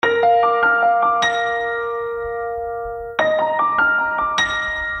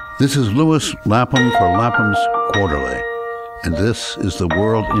This is Louis Lapham for Lapham's Quarterly, and this is The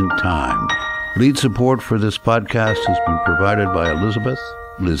World in Time. Lead support for this podcast has been provided by Elizabeth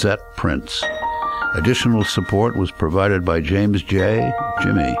Lisette Prince. Additional support was provided by James J.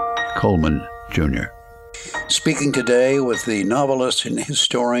 Jimmy Coleman Jr. Speaking today with the novelist and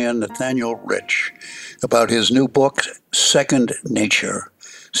historian Nathaniel Rich about his new book, Second Nature,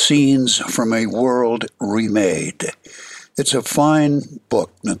 Scenes from a World Remade. It's a fine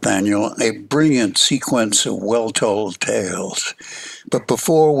book, Nathaniel, a brilliant sequence of well-told tales. But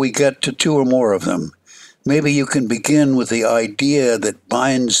before we get to two or more of them, maybe you can begin with the idea that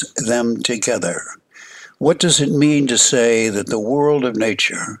binds them together. What does it mean to say that the world of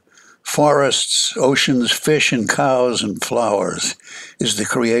nature, forests, oceans, fish and cows and flowers, is the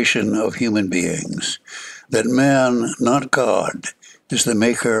creation of human beings? That man, not God, is the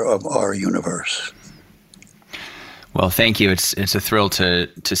maker of our universe? Well, thank you. It's a thrill to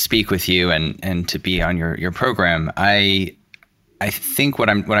speak with you and to be on your program. I think what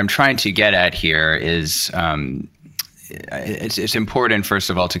I'm trying to get at here is it's important, first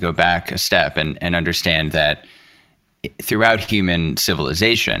of all, to go back a step and understand that throughout human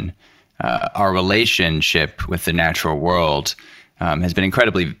civilization, our relationship with the natural world has been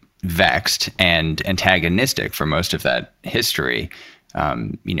incredibly vexed and antagonistic for most of that history.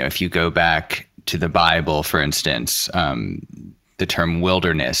 If you go back to the Bible, for instance, the term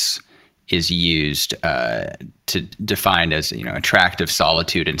wilderness is used to define as attractive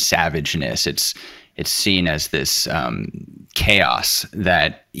solitude and savageness. It's seen as this chaos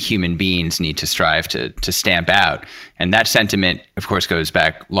that human beings need to strive to stamp out, and that sentiment, of course, goes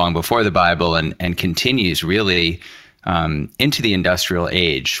back long before the Bible and continues really into the industrial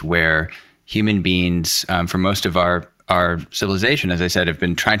age, where human beings, for most of our civilization, as I said, have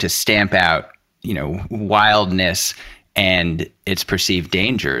been trying to stamp out wildness and its perceived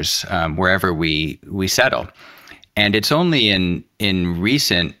dangers wherever we settle. And it's only in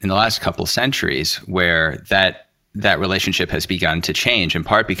the last couple centuries where that relationship has begun to change, in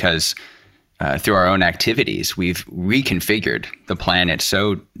part because through our own activities, we've reconfigured the planet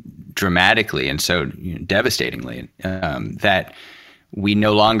so dramatically and so devastatingly that we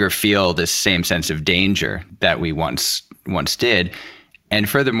no longer feel this same sense of danger that we once did. And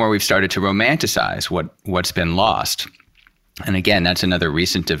furthermore, we've started to romanticize what's been lost. And again, that's another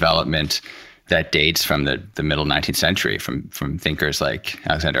recent development that dates from the middle 19th century, from thinkers like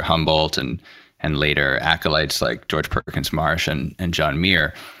Alexander Humboldt and later acolytes like George Perkins Marsh and John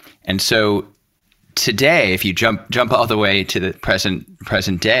Muir. And so today, if you jump all the way to the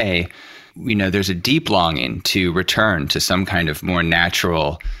present day, there's a deep longing to return to some kind of more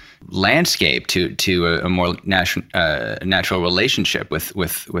natural landscape, to a more natural relationship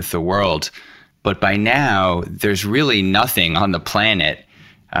with the world. But by now, there's really nothing on the planet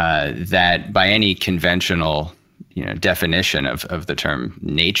that, by any conventional definition of the term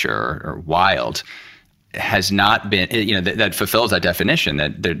nature or wild, has not been that fulfills that definition.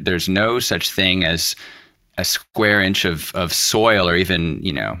 That there's no such thing as a square inch of soil, or even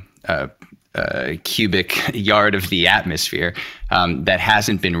a cubic yard of the atmosphere that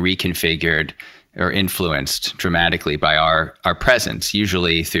hasn't been reconfigured or influenced dramatically by our presence,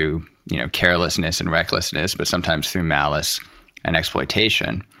 usually through carelessness and recklessness, but sometimes through malice and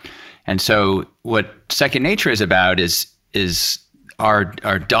exploitation. And so what Second Nature is about is our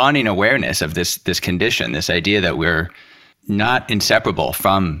dawning awareness of this condition, this idea that we're not inseparable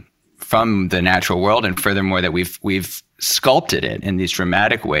from the natural world, and furthermore that we've sculpted it in these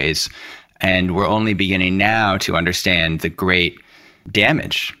dramatic ways. And we're only beginning now to understand the great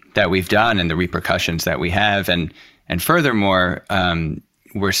damage that we've done and the repercussions that we have. And furthermore,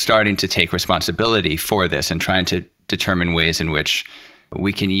 we're starting to take responsibility for this and trying to determine ways in which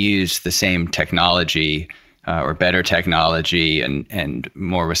we can use the same technology or better technology and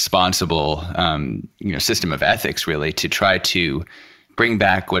more responsible system of ethics, really, to try to bring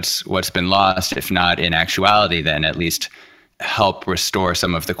back what's been lost, if not in actuality, then at least help restore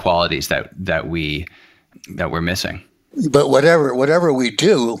some of the qualities that we're missing. But whatever we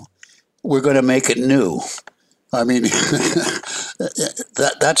do, we're going to make it new. I mean,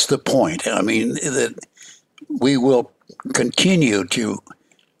 that's the point. I mean, that we will continue to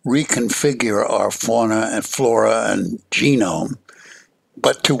reconfigure our fauna and flora and genome,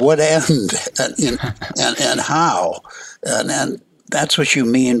 but to what end and how? And that's what you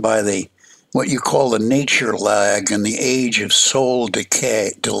mean by what you call the nature lag and the age of soul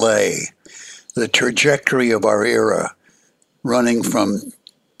delay, the trajectory of our era, running from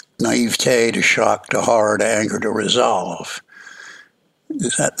naivete to shock to horror to anger to resolve.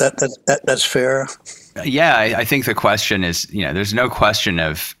 Is that's fair? Yeah, I think the question is, there's no question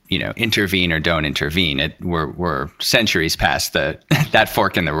of, intervene or don't intervene. We're centuries past that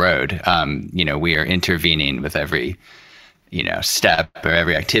fork in the road. We are intervening with every, step or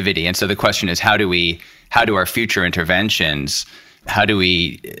every activity. And so the question is, how do our future interventions, how do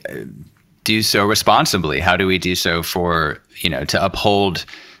we do so responsibly? How do we do so to uphold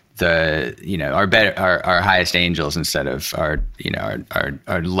our highest angels instead of our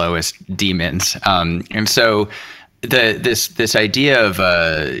lowest demons. And so this idea of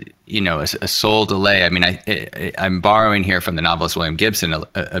a soul delay. I mean, I'm borrowing here from the novelist William Gibson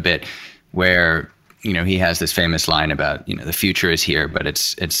a bit, where he has this famous line about the future is here, but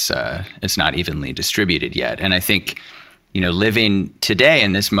it's not evenly distributed yet. And I think living today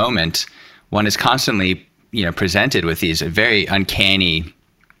in this moment, one is constantly presented with these very uncanny,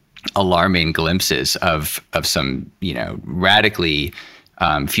 alarming glimpses of some radically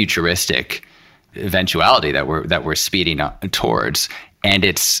futuristic eventuality that we're speeding towards. And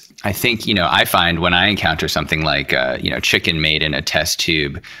I think I find when I encounter something like chicken made in a test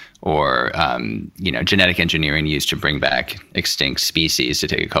tube, or genetic engineering used to bring back extinct species, to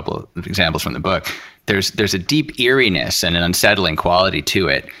take a couple of examples from the book, there's a deep eeriness and an unsettling quality to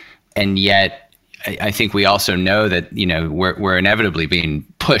it. And yet I think we also know that we're inevitably being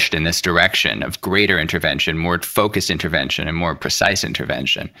pushed in this direction of greater intervention, more focused intervention, and more precise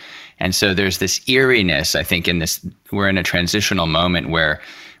intervention. And so there's this eeriness, I think, we're in a transitional moment where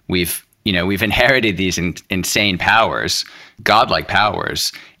we've inherited these insane powers, godlike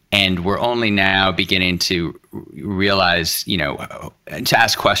powers, and we're only now beginning to realize, to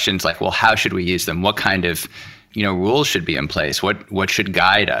ask questions like, well, how should we use them? What kind of rules should be in place? What should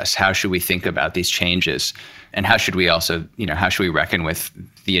guide us? How should we think about these changes? And how should we also, how should we reckon with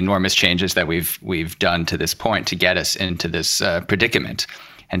the enormous changes that we've done to this point to get us into this predicament?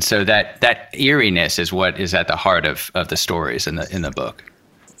 And so that eeriness is what is at the heart of the stories in the book.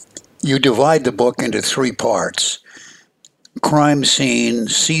 You divide the book into 3 parts: crime scene,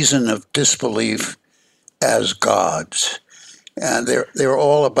 season of disbelief, as gods. And they're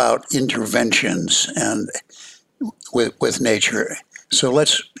all about interventions and with nature. So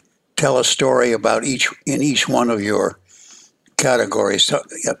let's tell a story about each one of your categories.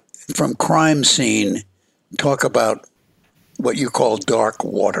 From crime scene, talk about what you call dark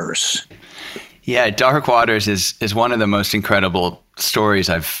waters. Yeah, Dark Waters is one of the most incredible stories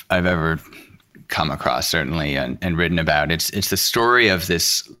I've ever come across, certainly, and written about. It's the story of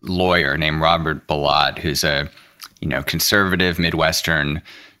this lawyer named Robert Bilott, who's a conservative Midwestern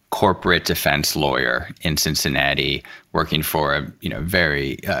corporate defense lawyer in Cincinnati, working for a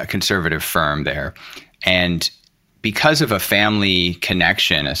very conservative firm there. And because of a family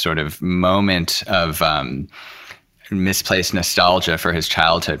connection, a sort of moment of misplaced nostalgia for his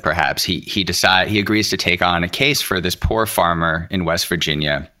childhood, perhaps, he agrees to take on a case for this poor farmer in West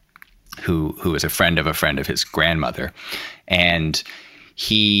Virginia who is a friend of his grandmother. And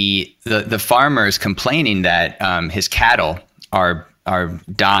the farmer is complaining that his cattle are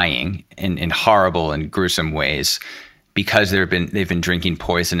dying in horrible and gruesome ways because they've been drinking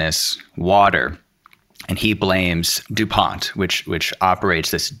poisonous water. And he blames DuPont, which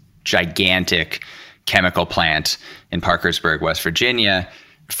operates this gigantic chemical plant in Parkersburg, West Virginia,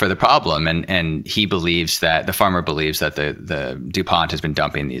 for the problem. And he believes that the farmer believes that the DuPont has been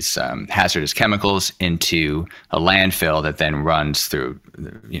dumping these hazardous chemicals into a landfill that then runs through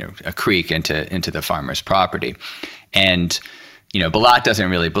a creek into the farmer's property. And Bilott doesn't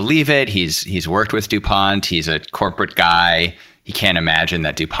really believe it. He's worked with DuPont. He's a corporate guy. He can't imagine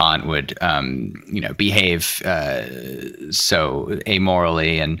that DuPont would behave so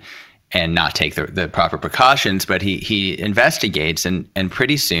amorally and not take the proper precautions. But he investigates, and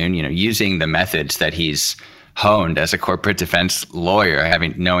pretty soon, using the methods that he's honed as a corporate defense lawyer,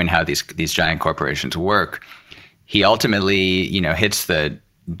 knowing how these giant corporations work, he ultimately hits the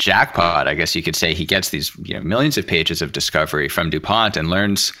jackpot, I guess you could say. He gets these millions of pages of discovery from DuPont and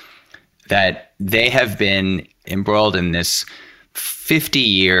learns that they have been embroiled in this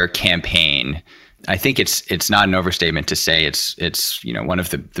 50-year campaign. I think it's not an overstatement to say it's one of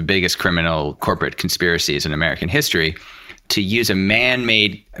the biggest criminal corporate conspiracies in American history, to use a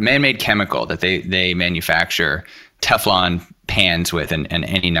man-made chemical that they manufacture Teflon pans with and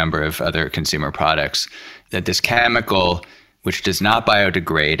any number of other consumer products. That this chemical, which does not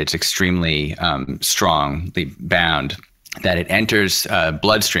biodegrade, it's extremely strongly bound, that it enters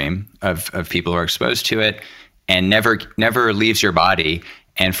bloodstream of people who are exposed to it and never leaves your body,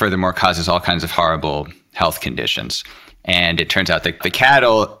 and furthermore causes all kinds of horrible health conditions. And it turns out that the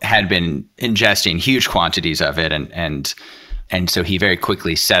cattle had been ingesting huge quantities of it, and And so he very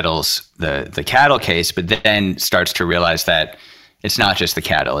quickly settles the cattle case, but then starts to realize that it's not just the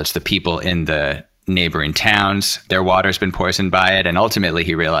cattle, it's the people in the neighboring towns. Their water's been poisoned by it. And ultimately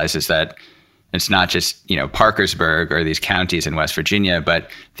he realizes that it's not just, Parkersburg or these counties in West Virginia, but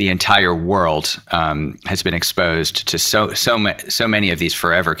the entire world has been exposed to so many of these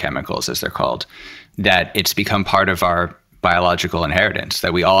forever chemicals, as they're called, that it's become part of our biological inheritance,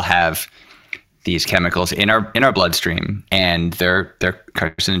 that we all have these chemicals in our bloodstream, and they're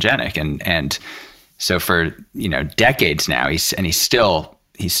carcinogenic. And so for decades now, he's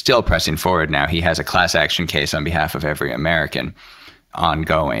still pressing forward. Now he has a class action case on behalf of every American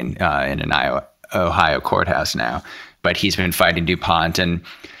ongoing in an Ohio courthouse now, but he's been fighting DuPont and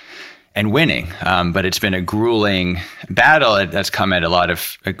winning. But it's been a grueling battle that's come at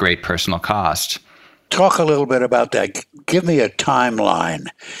a great personal cost. Talk a little bit about that. Give me a timeline.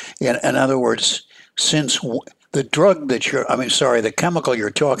 In other words, since the the chemical you're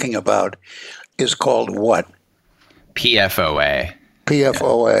talking about is called what? PFOA.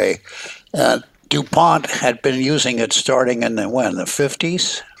 PFOA. DuPont had been using it starting in the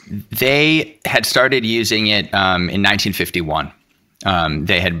 50s? They had started using it in 1951.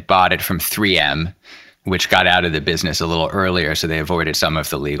 They had bought it from 3M, which got out of the business a little earlier, so they avoided some of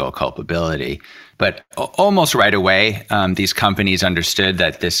the legal culpability. But almost right away, these companies understood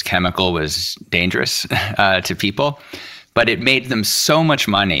that this chemical was dangerous to people. But it made them so much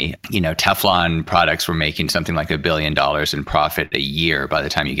money. Teflon products were making something like $1 billion in profit a year by the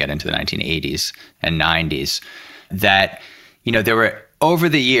time you get into the 1980s and 90s. That, there were, over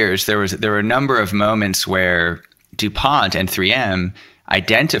the years, there were a number of moments where DuPont and 3M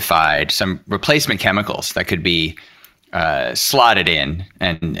identified some replacement chemicals that could be slotted in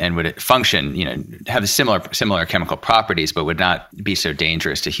and would function, have similar chemical properties, but would not be so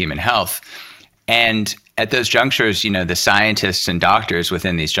dangerous to human health. And at those junctures, the scientists and doctors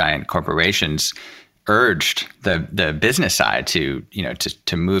within these giant corporations urged the business side to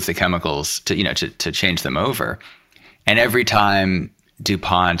move the chemicals, to change them over. And every time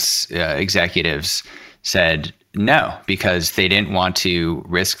DuPont's executives said no, because they didn't want to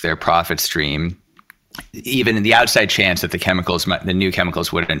risk their profit stream, even in the outside chance that the new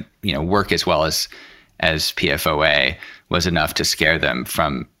chemicals wouldn't, work as well as PFOA, was enough to scare them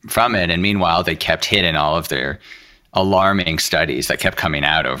from it. And meanwhile, they kept hidden all of their alarming studies that kept coming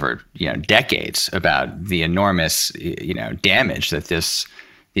out over decades about the enormous damage that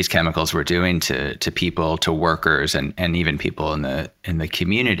these chemicals were doing to people, to workers, and even people in the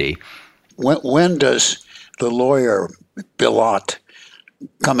community. When does the lawyer Bilott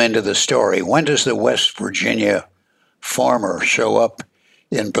come into the story? When does the West Virginia farmer show up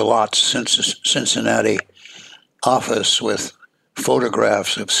in Bilott's Cincinnati office with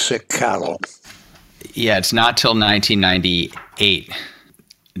photographs of sick cattle? Yeah, it's not till 1998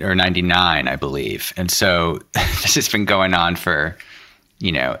 or 99, I believe. And so this has been going on for,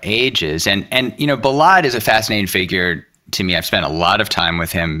 ages. And Bilott is a fascinating figure to me. I've spent a lot of time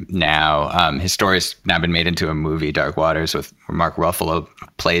with him now. His story's now been made into a movie, Dark Waters, where Mark Ruffalo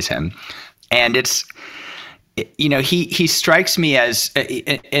plays him. And it's, he strikes me as,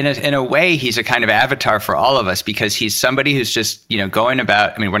 in a way, he's a kind of avatar for all of us, because he's somebody who's just, going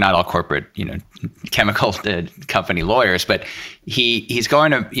about, we're not all corporate, chemical company lawyers, but he's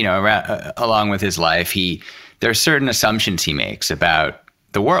going around, along with his life. There are certain assumptions he makes about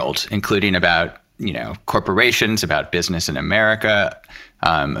the world, including about, corporations, about business in America,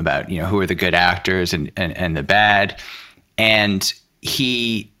 about, who are the good actors and the bad. And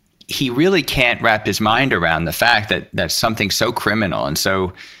he really can't wrap his mind around the fact that something so criminal and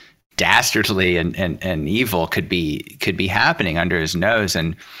so dastardly and evil could be happening under his nose.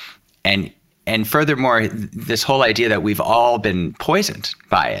 And furthermore, this whole idea that we've all been poisoned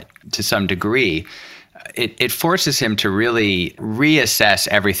by it to some degree, it forces him to really reassess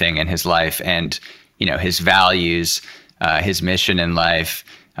everything in his life and, his values, his mission in life,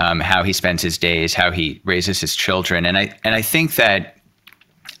 how he spends his days, how he raises his children. And I think that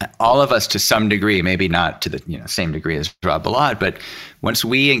all of us, to some degree, maybe not to the same degree as Rob Bilott, but once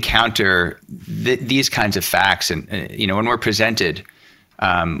we encounter these kinds of facts, and when we're presented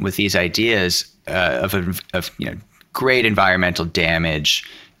with these ideas of great environmental damage,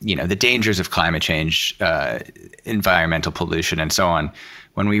 the dangers of climate change, environmental pollution, and so on,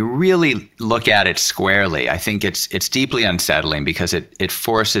 when we really look at it squarely, I think it's deeply unsettling, because it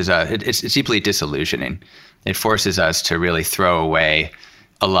forces us. It's deeply disillusioning. It forces us to really throw away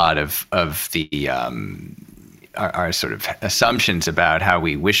a lot of the our sort of assumptions about how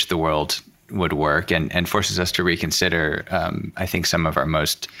we wish the world would work, and forces us to reconsider, I think, some of our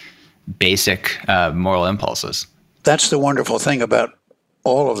most basic moral impulses. that's the wonderful thing about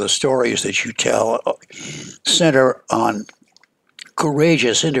all of the stories that you tell center on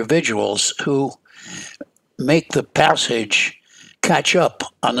courageous individuals who make the passage catch up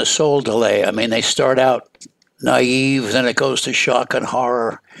on the soul delay. I mean, they start out naive, then it goes to shock and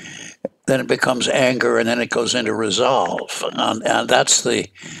horror, then it becomes anger, and then it goes into resolve. And that's the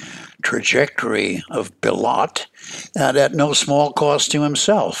trajectory of Bilot, and at no small cost to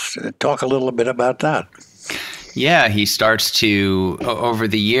himself. Talk a little bit about that. Yeah, he starts to, over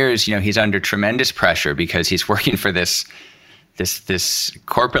the years, he's under tremendous pressure because he's working for this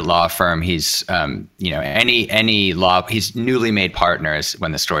corporate law firm. He's, any law, he's newly made partners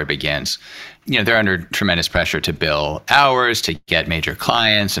when the story begins. They're under tremendous pressure to bill hours, to get major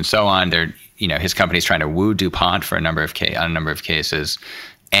clients, and so on. His company's trying to woo DuPont for on a number of cases.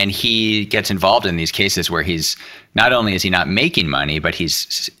 And he gets involved in these cases where he's not only is he not making money, but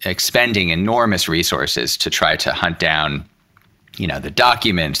he's expending enormous resources to try to hunt down, the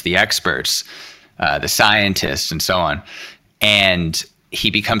documents, the experts, the scientists, and so on. And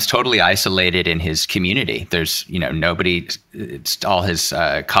he becomes totally isolated in his community. There's, nobody, all his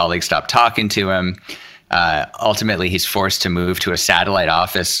colleagues stop talking to him. Ultimately, he's forced to move to a satellite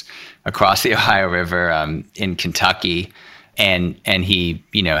office across the Ohio River in Kentucky. And he,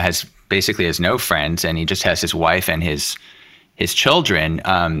 has no friends, and he just has his wife and his children.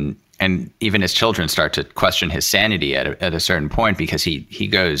 And even his children start to question his sanity at a certain point, because he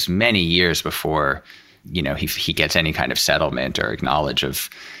goes many years before, he gets any kind of settlement or acknowledge of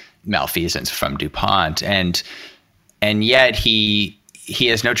malfeasance from DuPont. And yet he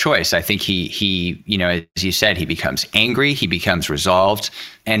has no choice. I think he, as you said, he becomes angry, he becomes resolved,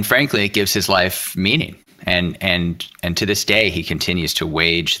 and frankly, it gives his life meaning. And to this day, he continues to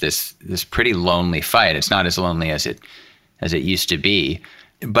wage this pretty lonely fight. It's not as lonely as it used to be,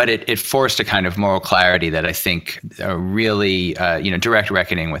 but it forced a kind of moral clarity that I think a really direct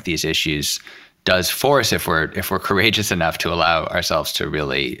reckoning with these issues does force if we're courageous enough to allow ourselves to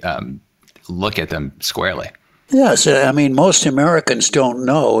really look at them squarely. Yes, I mean, most Americans don't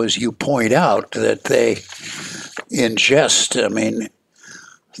know, as you point out, that they ingest,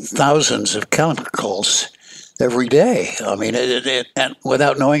 thousands of chemicals every day. And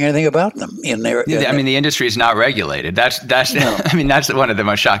without knowing anything about them the industry is not regulated. That's no. That's one of the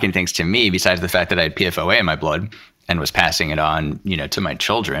most shocking things to me, besides the fact that I had PFOA in my blood and was passing it on, to my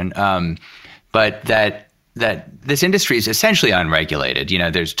children. But that this industry is essentially unregulated.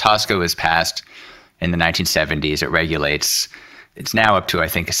 There's TSCA was passed in the 1970s. It regulates. It's now up to, I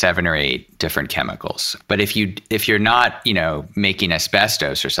think, 7 or 8 different chemicals. But if you're not, making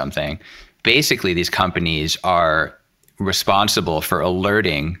asbestos or something, basically these companies are responsible for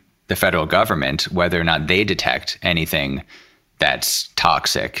alerting the federal government whether or not they detect anything that's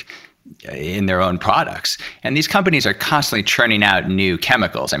toxic in their own products. And these companies are constantly churning out new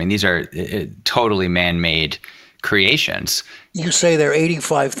chemicals. These are totally man-made creations. You say there are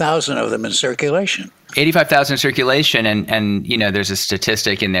 85,000 of them in circulation. 85,000 in circulation, and there's a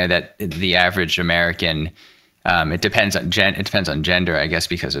statistic in there that the average American, it depends on gender, I guess,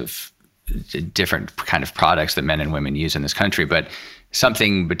 because of different kind of products that men and women use in this country, but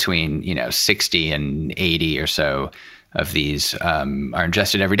something between 60 and 80 or so of these are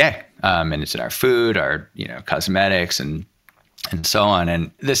ingested every day, and it's in our food, our cosmetics, and so on.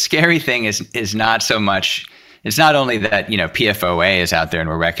 And the scary thing is not so much. It's not only that, PFOA is out there and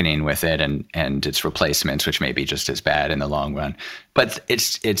we're reckoning with it and its replacements, which may be just as bad in the long run, but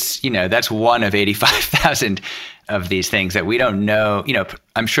it's that's one of 85,000 of these things that we don't know.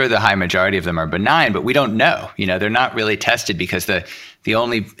 I'm sure the high majority of them are benign, but we don't know. They're not really tested because the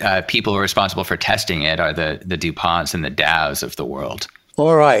only people who are responsible for testing it are the DuPonts and the Dows of the world.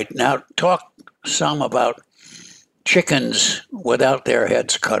 All right. Now talk some about chickens without their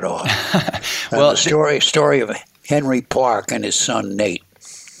heads cut off. Well, the story of Henry Park and his son Nate.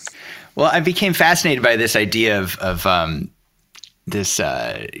 Well, I became fascinated by this idea of this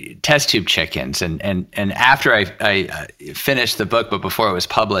test tube chickens, and after I finished the book, but before it was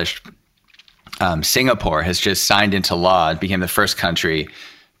published, Singapore has just signed into law. It became the first country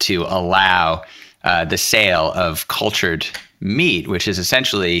to allow the sale of cultured meat, which is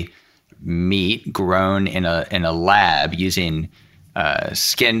essentially meat grown in a lab using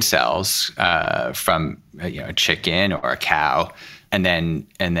skin cells from a chicken or a cow, and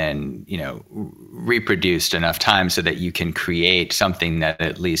then reproduced enough times so that you can create something that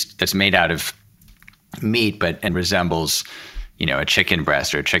at least that's made out of meat and resembles a chicken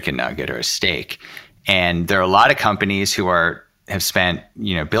breast or a chicken nugget or a steak. And there are a lot of companies who have spent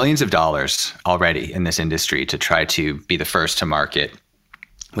billions of dollars already in this industry to try to be the first to market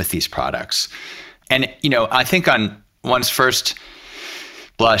with these products. And, I think on one's first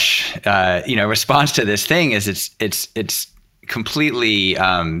blush, response to this thing is it's completely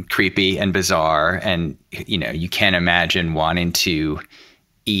creepy and bizarre. And, you can't imagine wanting to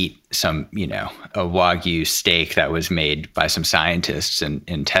eat some, a Wagyu steak that was made by some scientists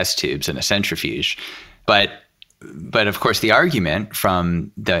in test tubes in a centrifuge. But of course, the argument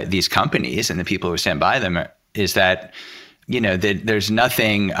from these companies and the people who stand by them is that, there's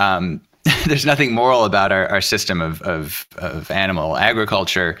nothing there's nothing moral about our system of animal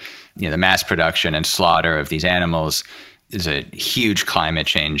agriculture. The mass production and slaughter of these animals is a huge climate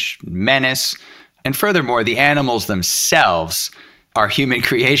change menace. And furthermore, the animals themselves are human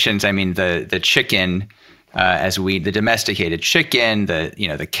creations. I mean, the chicken, the domesticated chicken,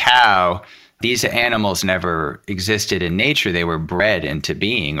 the cow, these animals never existed in nature. They were bred into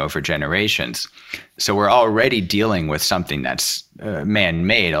being over generations. So we're already dealing with something that's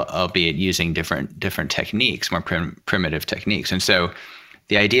man-made, albeit using different techniques, more primitive techniques. And so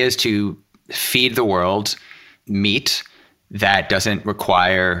the idea is to feed the world meat that doesn't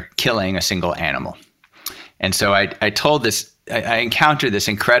require killing a single animal. And so I encountered this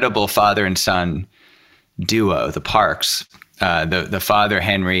incredible father and son duo, the Parks. The father,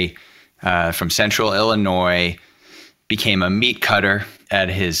 Henry, from Central Illinois, became a meat cutter at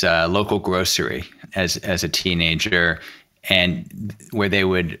his local grocery as a teenager, and where they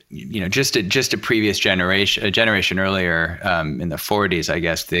would, just a previous generation, a generation earlier, in the 40s, I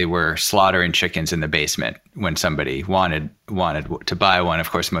guess, they were slaughtering chickens in the basement when somebody wanted to buy one.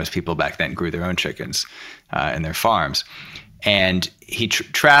 Of course, most people back then grew their own chickens in their farms. And he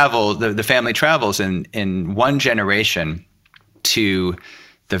traveled. The family travels in one generation to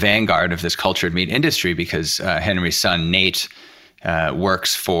the vanguard of this cultured meat industry because Henry's son Nate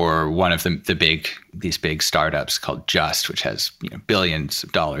works for one of these big startups called Just, which has billions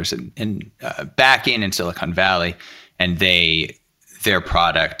of dollars in backing in Silicon Valley, and their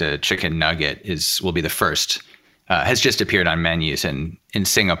product, a chicken nugget, will be the first. Has just appeared on menus in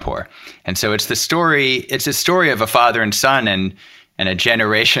Singapore. And so it's a story of a father and son and a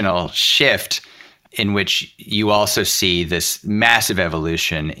generational shift in which you also see this massive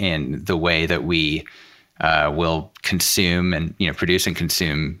evolution in the way that we will consume and produce and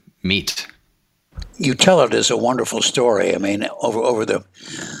consume meat. You tell it as a wonderful story. I mean, over the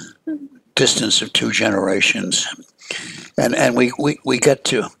distance of two generations. And we get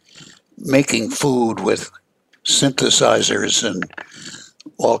to making food with synthesizers and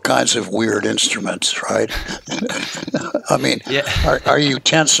all kinds of weird instruments, right? I mean, yeah. Our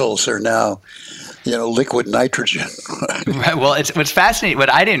utensils are now, liquid nitrogen. Right. Well, what's fascinating,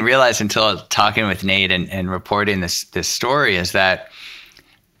 what I didn't realize until talking with Nate and reporting this story, is that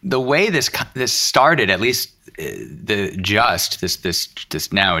the way this started, at least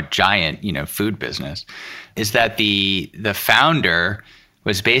this now a giant food business, is that the founder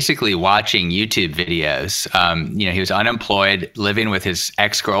was basically watching YouTube videos. He was unemployed, living with his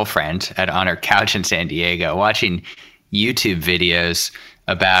ex-girlfriend on her couch in San Diego, watching YouTube videos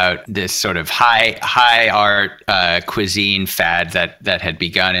about this sort of high art cuisine fad that had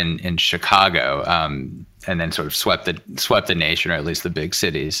begun in Chicago, and then sort of swept the nation, or at least the big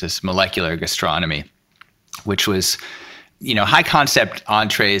cities. This molecular gastronomy, which was, high concept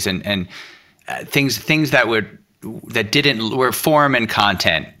entrees and things that were form and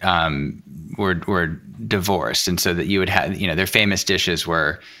content were divorced, and so that you would have their famous dishes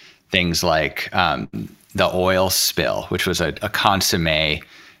were things like the oil spill, which was a consommé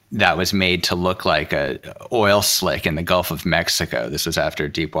that was made to look like a oil slick in the Gulf of Mexico. This was after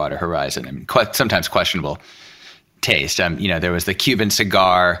Deepwater Horizon. I mean, sometimes questionable taste. There was the Cuban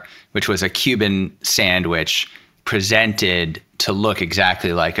cigar, which was a Cuban sandwich presented to look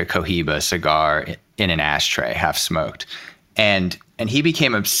exactly like a Cohiba cigar in an ashtray, half smoked. And he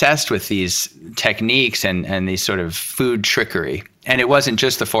became obsessed with these techniques and these sort of food trickery. And it wasn't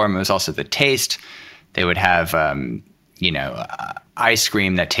just the form, it was also the taste. They would have, ice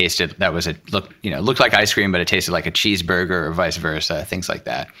cream that looked like ice cream, but it tasted like a cheeseburger, or vice versa, things like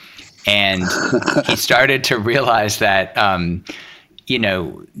that. And he started to realize that,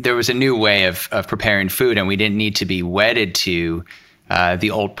 there was a new way of preparing food, and we didn't need to be wedded to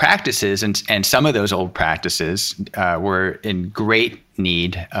the old practices. And some of those old practices were in great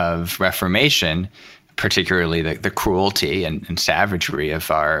need of reformation, particularly the cruelty and savagery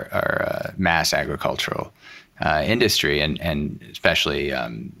of our mass agricultural industry, and especially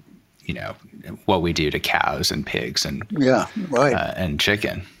what we do to cows and pigs and and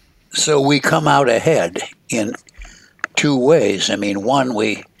chicken. So we come out ahead in two ways. I mean, one,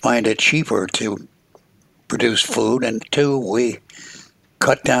 we find it cheaper to produce food, and two, we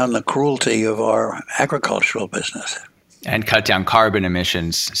cut down the cruelty of our agricultural business. And cut down carbon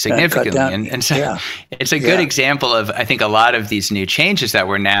emissions significantly. And so it's a good example of, I think, a lot of these new changes that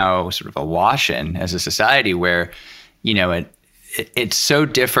we're now sort of awash in as a society where, it's so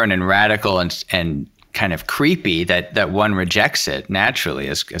different and radical and kind of creepy that one rejects it naturally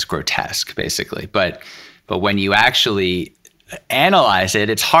as grotesque, basically. But when you actually analyze it,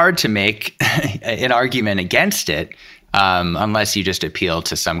 it's hard to make an argument against it unless you just appeal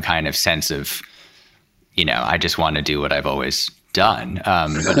to some kind of sense of, I just want to do what I've always done.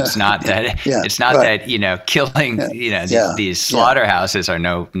 But it's not that that, killing, these slaughterhouses are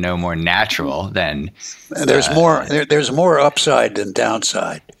no more natural than. There's more upside than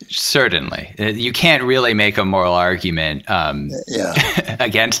downside. Certainly. You can't really make a moral argument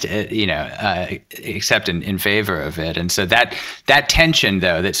against it, except in favor of it. And so that tension,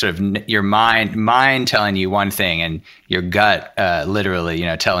 though, that sort of your mind telling you one thing and your gut literally,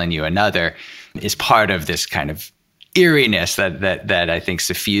 telling you another, is part of this kind of eeriness that I think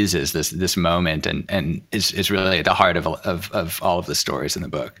suffuses this moment and is really at the heart of all of the stories in the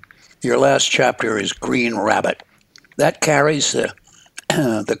book. Your last chapter is Green Rabbit. That carries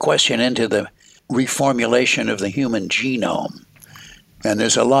the question into the reformulation of the human genome. And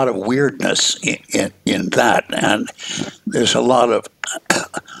there's a lot of weirdness in that. And there's a lot of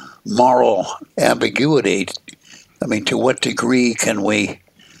moral ambiguity. I mean, to what degree can we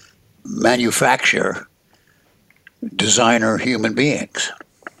manufacture designer human beings?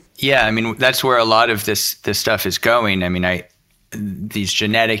 Yeah, I mean, that's where a lot of this stuff is going. I mean, these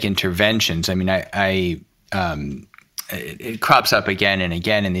genetic interventions, I mean, it crops up again and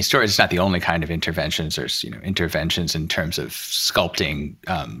again in these stories. It's not the only kind of interventions. There's, interventions in terms of sculpting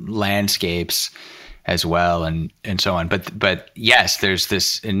landscapes as well and so on. But yes, there's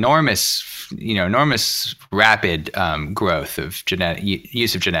this enormous rapid growth of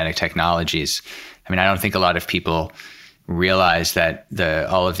use of genetic technologies. I mean, I don't think a lot of people realize that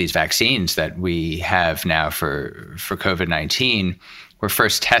all of these vaccines that we have now for COVID-19 were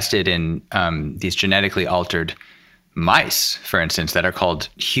first tested in these genetically altered mice, for instance, that are called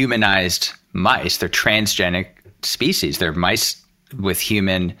humanized mice. They're transgenic species. They're mice with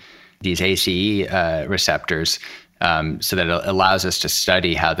these ACE receptors, so that it allows us to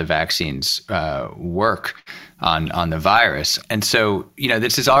study how the vaccines work on the virus. And so,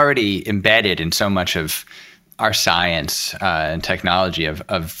 this is already embedded in so much of our science and technology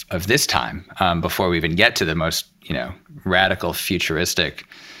of this time, before we even get to the most, radical futuristic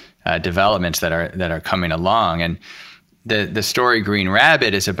developments that are coming along. And the story Green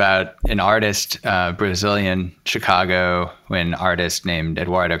Rabbit is about an artist, Brazilian Chicago, an artist named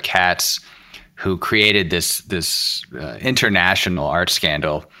Eduardo Katz, who created this international art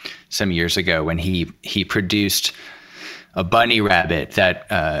scandal some years ago when he produced a bunny rabbit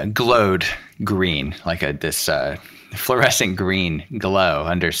that glowed green, like this fluorescent green glow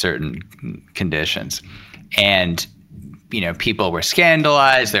under certain conditions. And people were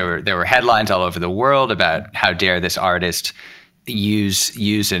scandalized. There were headlines all over the world about how dare this artist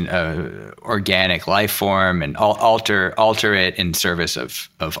use an organic life form and alter it in service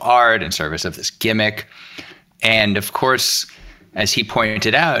of art, in service of this gimmick. And of course, as he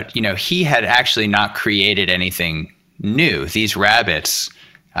pointed out, he had actually not created anything new. These rabbits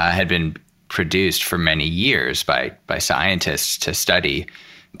had been produced for many years by scientists to study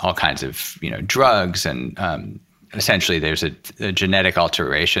all kinds of drugs, and essentially there's a genetic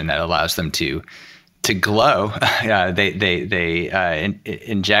alteration that allows them to glow. They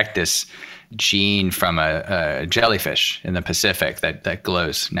inject this gene from a jellyfish in the Pacific that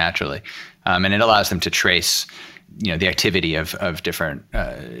glows naturally, and it allows them to trace the activity of different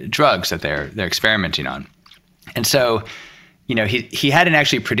drugs that they're experimenting on. And so he hadn't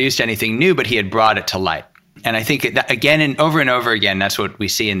actually produced anything new, but he had brought it to light. And I think that, again and over again, that's what we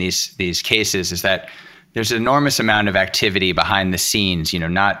see in these cases, is that there's an enormous amount of activity behind the scenes,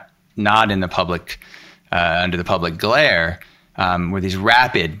 not in the public, under the public glare, where these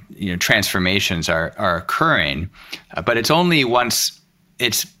rapid, transformations are occurring. But it's only once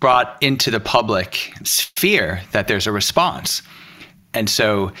it's brought into the public sphere that there's a response. And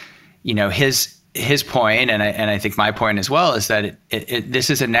so, his point, and I think my point as well, is that this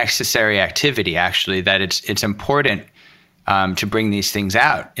is a necessary activity, actually, that it's important to bring these things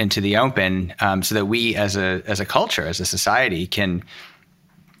out into the open, so that we as a culture, as a society, can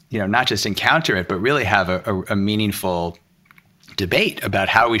not just encounter it, but really have a meaningful debate about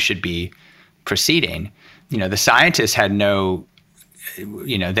how we should be proceeding. The scientists had no,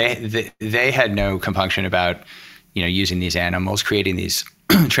 they had no compunction about using these animals, creating these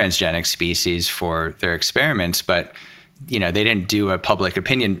transgenic species for their experiments, but they didn't do a public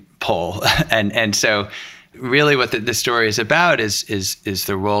opinion poll. and so really what the story is about is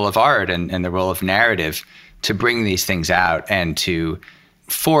the role of art and the role of narrative to bring these things out and to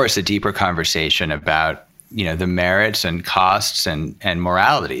force a deeper conversation about the merits and costs and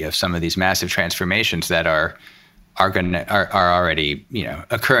morality of some of these massive transformations that are already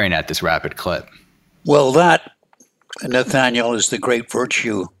occurring at this rapid clip. Well, that, Nathaniel, is the great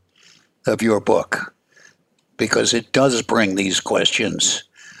virtue of your book, because it does bring these questions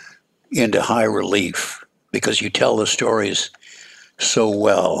into high relief, because you tell the stories so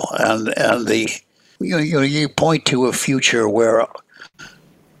well, and you point to a future where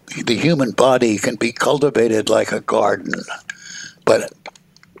the human body can be cultivated like a garden, but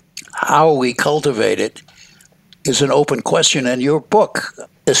how we cultivate it is an open question, and your book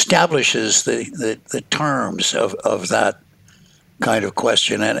establishes the terms of that kind of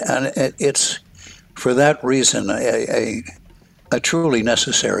question, and it's for that reason a truly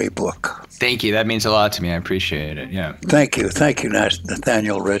necessary book. Thank you. That means a lot to me. I appreciate it. Yeah. Thank you,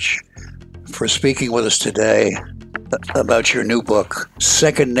 Nathaniel Rich, for speaking with us today about your new book,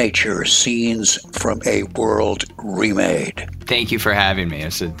 Second Nature: Scenes from a World Remade. Thank you for having me.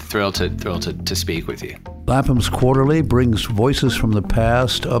 It's a thrill to speak with you. Lapham's Quarterly brings voices from the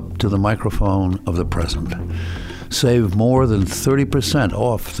past up to the microphone of the present. Save more than 30%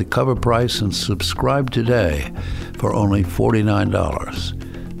 off the cover price and subscribe today for only $49.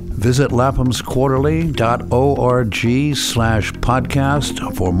 Visit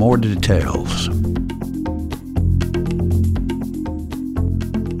laphamsquarterly.org/podcast for more details.